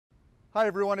Hi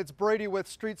everyone, it's Brady with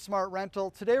Street Smart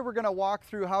Rental. Today we're going to walk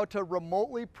through how to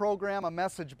remotely program a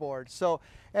message board. So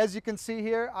as you can see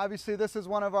here, obviously this is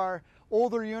one of our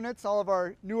older units, all of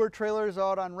our newer trailers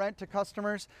out on rent to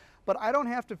customers, but I don't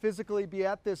have to physically be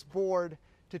at this board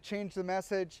to change the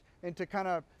message and to kind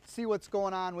of see what's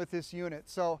going on with this unit.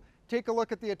 So take a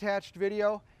look at the attached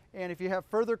video, and if you have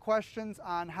further questions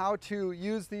on how to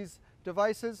use these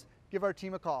devices, give our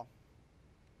team a call.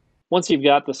 Once you've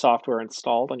got the software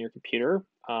installed on your computer,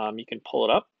 you can pull it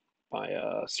up by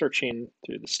searching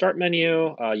through the Start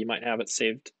menu. You might have it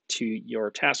saved to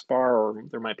your taskbar, or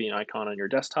there might be an icon on your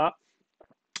desktop.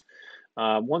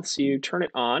 Once you turn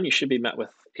it on, you should be met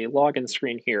with a login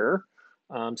screen here.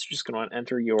 So you're just going to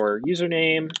enter your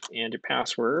username and your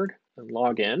password and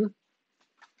log in.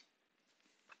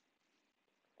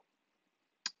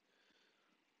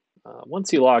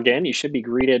 Once you log in, you should be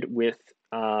greeted with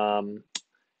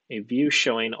a view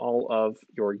showing all of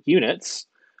your units.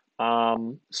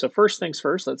 So first things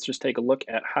first, let's just take a look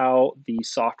at how the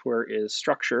software is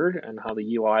structured and how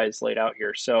the UI is laid out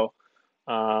here. So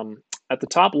at the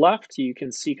top left, you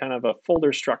can see kind of a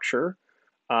folder structure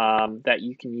that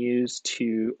you can use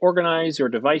to organize your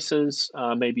devices.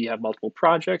 Maybe you have multiple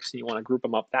projects and you want to group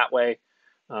them up that way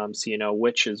so you know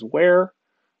which is where.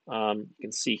 You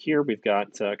can see here we've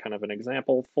got kind of an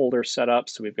example folder set up.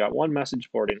 So we've got one message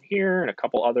board in here and a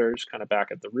couple others kind of back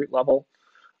at the root level.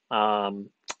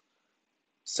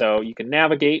 So you can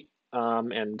navigate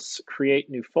and create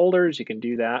new folders. You can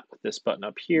do that with this button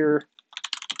up here.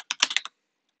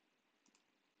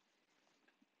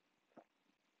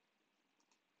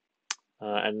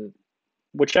 And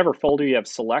whichever folder you have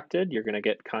selected, you're going to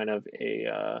get kind of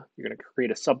a, you're going to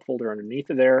create a subfolder underneath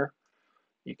of there.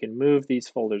 You can move these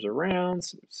folders around.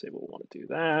 So say we'll want to do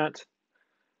that.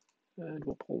 And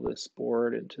we'll pull this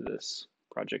board into this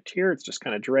project here. It's just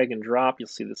kind of drag and drop. You'll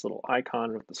see this little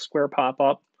icon with the square pop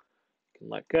up. You can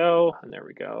let go, and there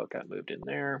we go. It got moved in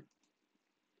there.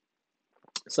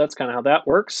 So that's kind of how that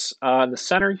works. In the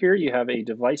center here, you have a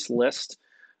device list.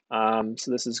 So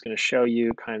this is going to show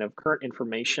you kind of current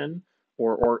information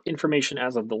or information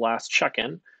as of the last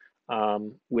check-in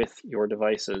with your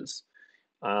devices.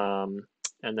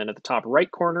 And then at the top right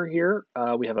corner here,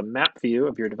 we have a map view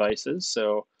of your devices.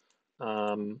 So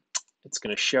it's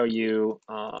going to show you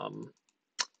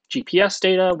GPS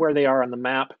data, where they are on the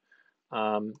map.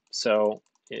 So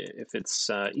if it's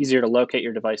easier to locate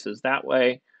your devices that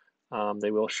way,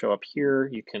 they will show up here.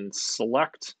 You can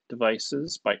select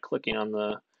devices by clicking on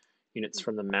the units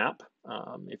from the map.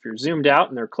 If you're zoomed out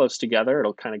and they're close together,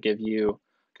 it'll kind of give you,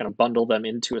 kind of bundle them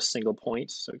into a single point.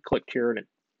 So click here and it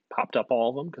popped up all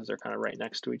of them because they're kind of right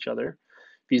next to each other.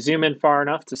 If you zoom in far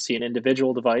enough to see an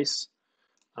individual device,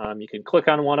 you can click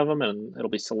on one of them and it'll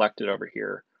be selected over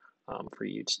here for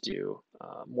you to do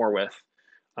more with.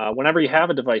 Whenever you have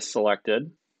a device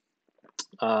selected,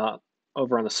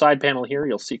 over on the side panel here,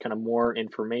 you'll see kind of more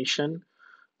information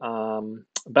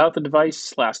about the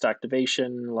device, last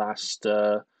activation, last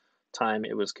time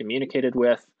it was communicated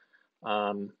with,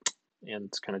 and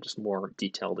it's kind of just more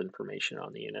detailed information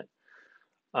on the unit.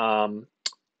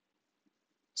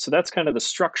 So that's kind of the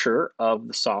structure of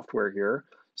the software here.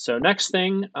 So next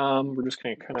thing, we're just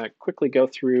going to kind of quickly go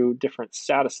through different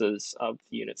statuses of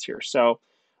the units here. So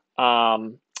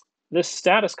this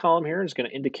status column here is going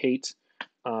to indicate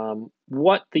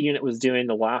what the unit was doing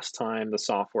the last time the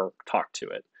software talked to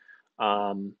it.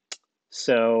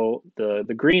 So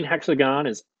the green hexagon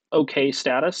is okay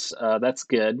status. That's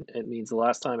good. It means the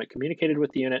last time it communicated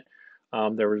with the unit,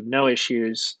 there were no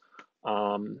issues,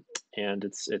 and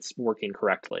it's working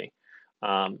correctly.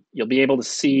 You'll be able to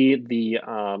see the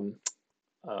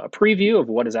preview of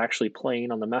what is actually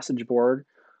playing on the message board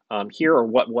here, or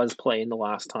what was playing the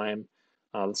last time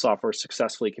the software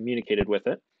successfully communicated with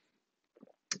it.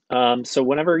 So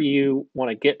whenever you want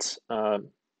to get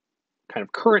kind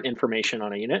of current information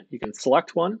on a unit, you can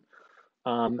select one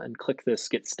and click this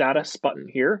Get Status button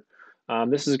here.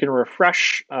 This is going to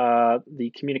refresh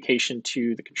the communication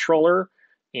to the controller,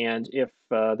 and if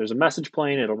there's a message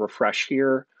playing, it'll refresh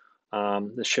here.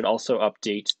 This should also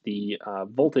update the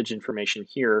voltage information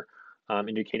here,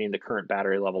 indicating the current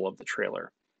battery level of the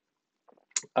trailer.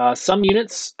 Some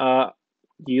units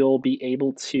you'll be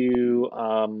able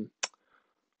to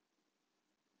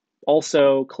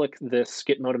also click this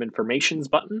Get Modem Informations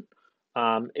button.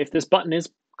 If this button is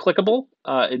clickable,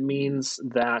 it means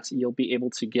that you'll be able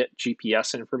to get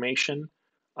GPS information,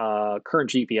 current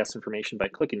GPS information, by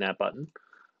clicking that button.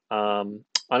 On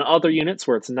other units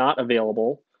where it's not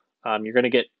available, you're going to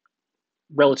get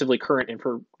relatively current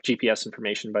GPS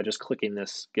information by just clicking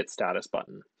this Get Status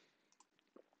button.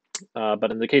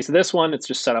 But in the case of this one, it's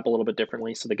just set up a little bit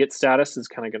differently. So the get status is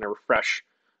kind of going to refresh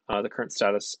the current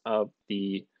status of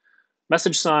the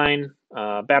message sign,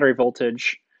 battery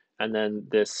voltage, and then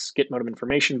this get modem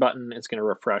information button is going to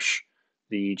refresh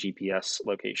the GPS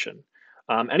location.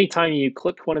 Anytime you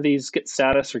click one of these get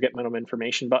status or get modem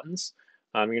information buttons,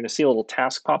 you're going to see a little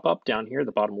task pop up down here at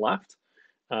the bottom left.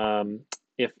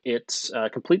 If it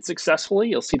completes successfully,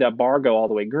 you'll see that bar go all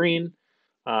the way green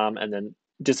and then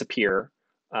disappear.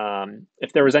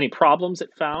 If there was any problems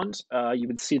it found, you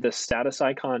would see the status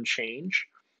icon change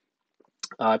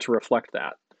to reflect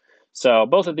that. So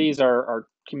both of these are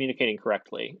communicating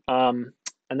correctly. And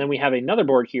then we have another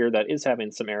board here that is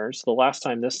having some errors. So the last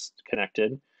time this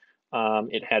connected,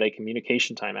 it had a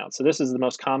communication timeout. So this is the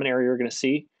most common error you're going to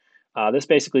see. This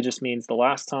basically just means the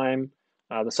last time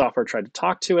the software tried to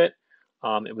talk to it,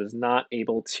 it was not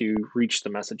able to reach the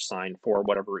message sign for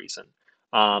whatever reason.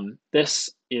 This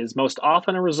is most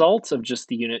often a result of just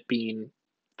the unit being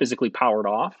physically powered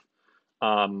off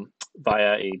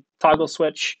via a toggle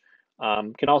switch.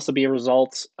 Can also be a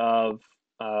result of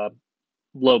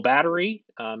low battery.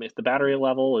 If the battery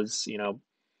level is,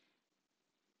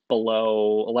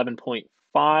 below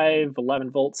 11.5,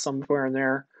 11 volts, somewhere in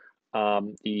there,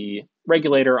 the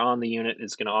regulator on the unit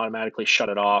is going to automatically shut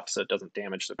it off so it doesn't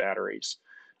damage the batteries.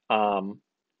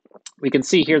 We can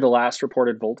see here the last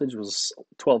reported voltage was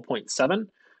 12.7,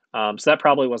 so that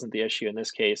probably wasn't the issue in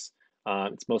this case.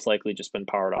 It's most likely just been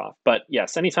powered off. But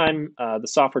yes, anytime the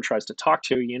software tries to talk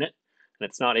to a unit and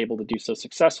it's not able to do so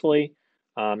successfully,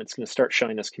 it's going to start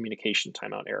showing this communication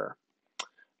timeout error.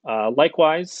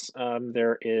 Likewise,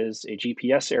 there is a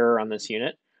GPS error on this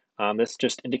unit. This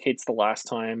just indicates the last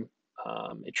time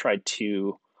it tried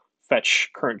to fetch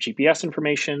current GPS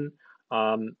information.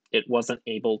 It wasn't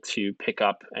able to pick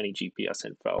up any GPS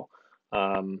info.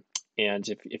 And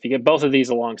if you get both of these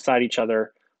alongside each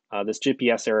other, this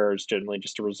GPS error is generally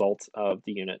just a result of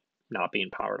the unit not being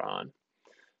powered on.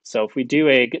 So if we do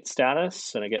a get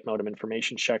status and a get modem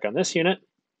information check on this unit,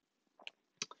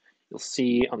 you'll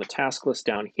see on the task list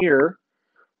down here,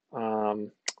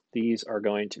 these are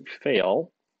going to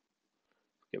fail.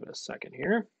 Give it a second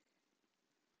here.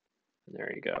 And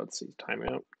there you go. Let's see,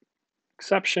 timeout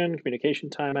exception, communication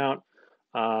timeout.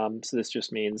 So this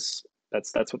just means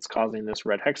that's what's causing this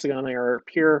red hexagon error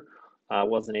appear.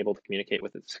 Wasn't able to communicate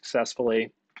with it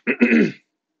successfully.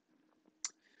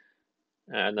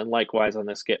 And then likewise on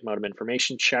this get modem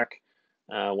information check,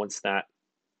 once that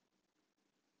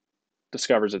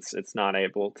discovers it's not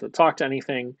able to talk to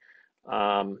anything,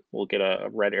 we'll get a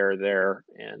red error there,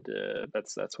 and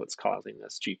that's what's causing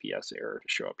this GPS error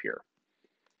to show up here.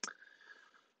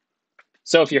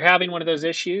 So if you're having one of those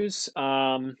issues,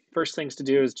 first things to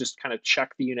do is just kind of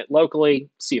check the unit locally,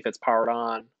 see if it's powered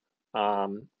on.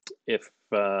 If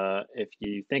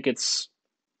you think it's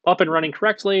up and running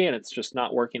correctly and it's just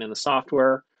not working in the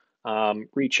software,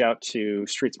 reach out to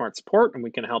Street Smart support and we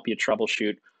can help you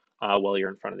troubleshoot while you're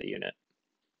in front of the unit.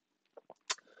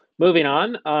 Moving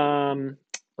on,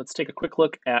 let's take a quick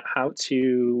look at how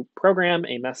to program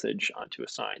a message onto a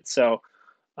sign. So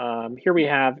here we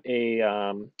have a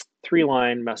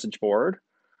 3-line message board.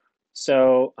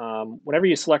 So whenever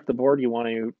you select the board you want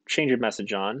to change a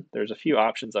message on, there's a few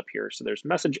options up here. So there's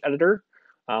message editor,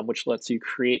 which lets you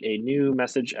create a new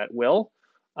message at will.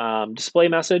 Display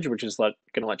message, which is going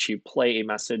to let you play a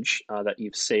message that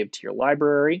you've saved to your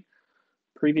library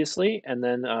previously, and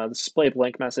then the display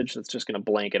blank message that's just going to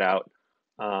blank it out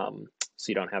so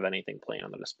you don't have anything playing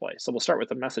on the display. So we'll start with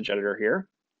the message editor here.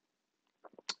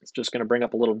 It's just going to bring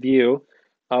up a little view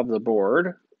of the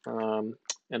board, and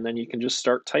then you can just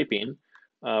start typing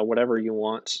whatever you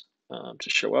want to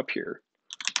show up here.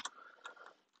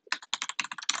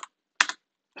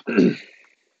 So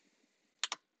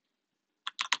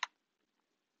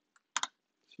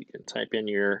you can type in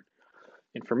your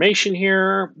information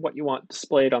here, what you want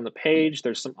displayed on the page.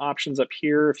 There's some options up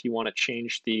here if you want to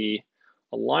change the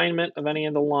alignment of any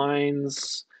of the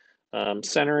lines,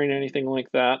 centering, anything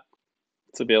like that.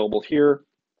 It's available here.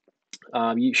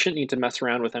 You shouldn't need to mess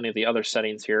around with any of the other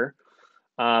settings here.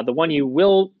 The one you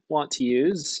will want to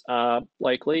use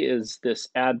likely is this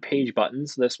add page button.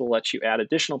 So this will let you add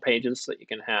additional pages so that you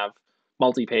can have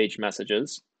multi-page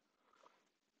messages.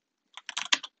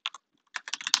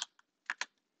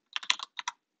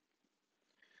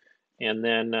 And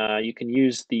then you can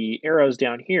use the arrows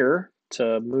down here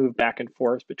to move back and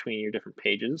forth between your different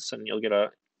pages, and you'll get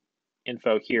a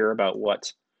info here about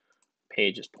what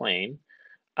page is playing.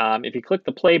 If you click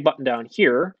the play button down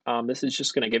here, this is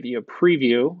just going to give you a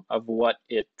preview of what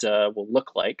it will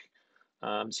look like.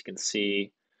 So you can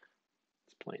see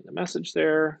it's playing the message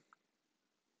there.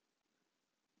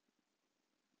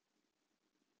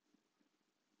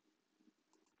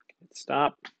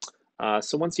 stop.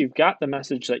 So once you've got the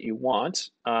message that you want,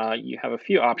 you have a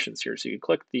few options here. So you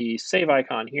click the save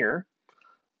icon here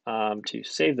to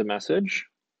save the message.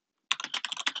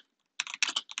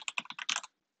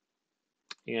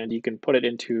 And you can put it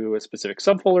into a specific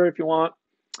subfolder if you want.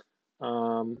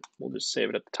 We'll just save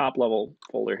it at the top level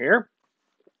folder here.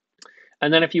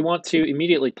 And then if you want to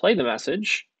immediately play the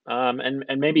message, and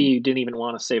maybe you didn't even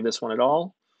want to save this one at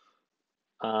all,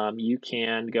 you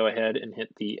can go ahead and hit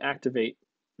the activate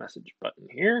message button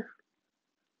here.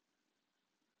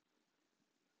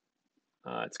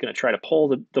 It's going to try to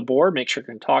pull the board, make sure you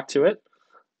can talk to it.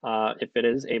 If it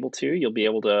is able to, you'll be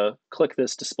able to click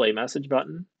this display message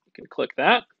button. You can click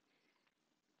that.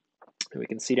 And we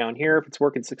can see down here, if it's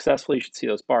working successfully, you should see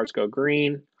those bars go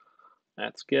green.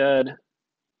 That's good.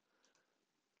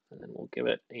 And then we'll give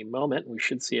it a moment. We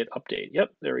should see it update.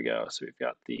 Yep, there we go. So we've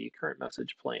got the current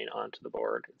message playing onto the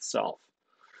board itself.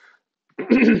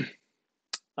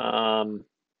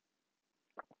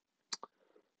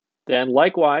 Then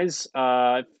likewise,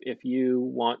 if you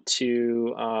want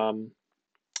to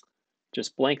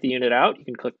just blank the unit out, you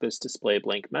can click this display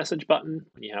blank message button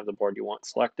when you have the board you want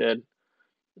selected.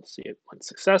 You'll see it went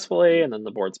successfully, and then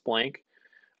the board's blank.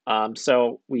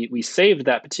 So we saved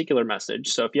that particular message.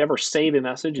 So if you ever save a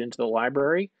message into the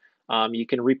library, you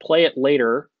can replay it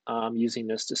later using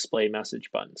this display message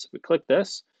button. So if we click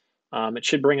this, it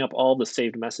should bring up all the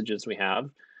saved messages we have.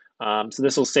 So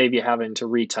this will save you having to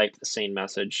retype the same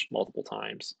message multiple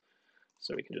times.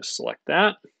 So we can just select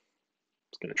that.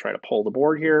 It's going to try to pull the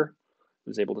board here. I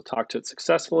was able to talk to it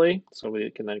successfully. So we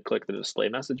can then click the display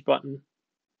message button.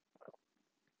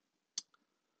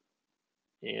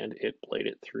 And it played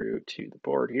it through to the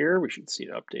board here. We should see it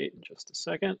update in just a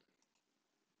second.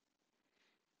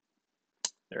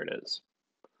 There it is.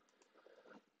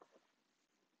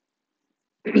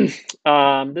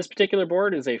 This particular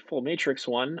board is a full matrix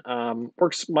one.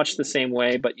 Works much the same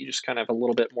way, but you just kind of have a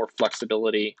little bit more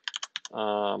flexibility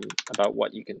about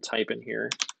what you can type in here.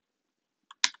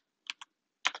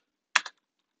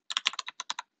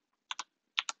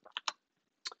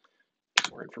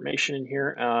 Get more information in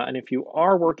here. And if you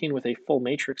are working with a full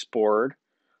matrix board,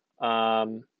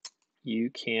 you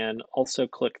can also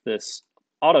click this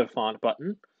auto font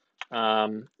button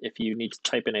if you need to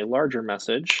type in a larger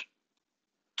message,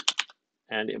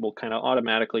 and it will kind of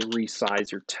automatically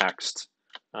resize your text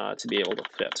to be able to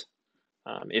fit,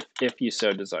 if you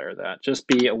so desire that. Just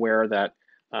be aware that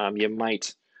you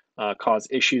might cause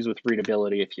issues with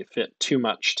readability if you fit too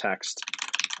much text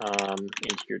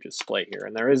into your display here.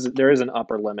 And there is an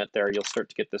upper limit there. You'll start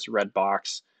to get this red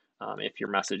box if your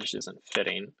message isn't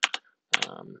fitting.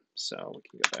 So we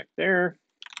can go back there.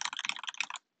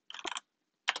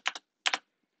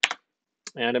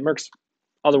 And it works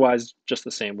otherwise just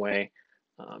the same way.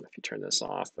 If you turn this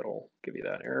off, it'll give you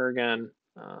that error again.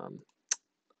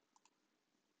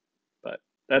 But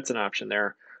that's an option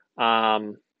there.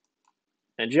 And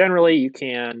generally, you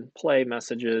can play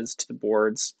messages to the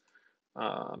boards.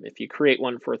 If you create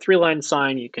one for a 3-line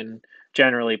sign, you can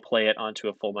generally play it onto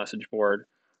a full message board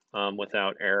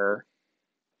without error.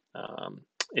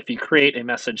 If you create a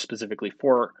message specifically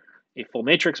for a full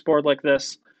matrix board like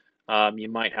this, you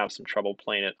might have some trouble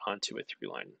playing it onto a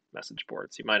 3-line message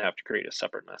board. So you might have to create a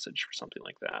separate message for something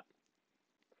like that.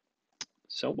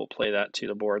 So we'll play that to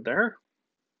the board there.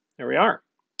 There we are.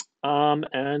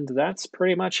 And that's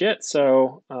pretty much it.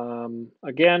 So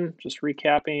again, just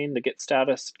recapping, the get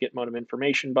status, get modem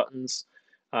information buttons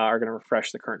are going to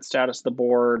refresh the current status of the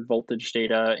board, voltage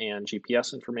data, and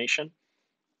GPS information.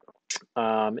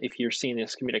 If you're seeing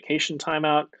this communication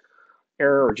timeout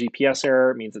error or GPS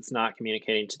error, it means it's not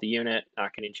communicating to the unit,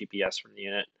 not getting GPS from the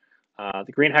unit.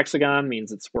 The green hexagon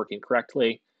means it's working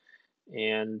correctly.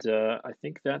 And I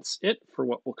think that's it for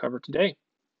what we'll cover today.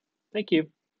 Thank you.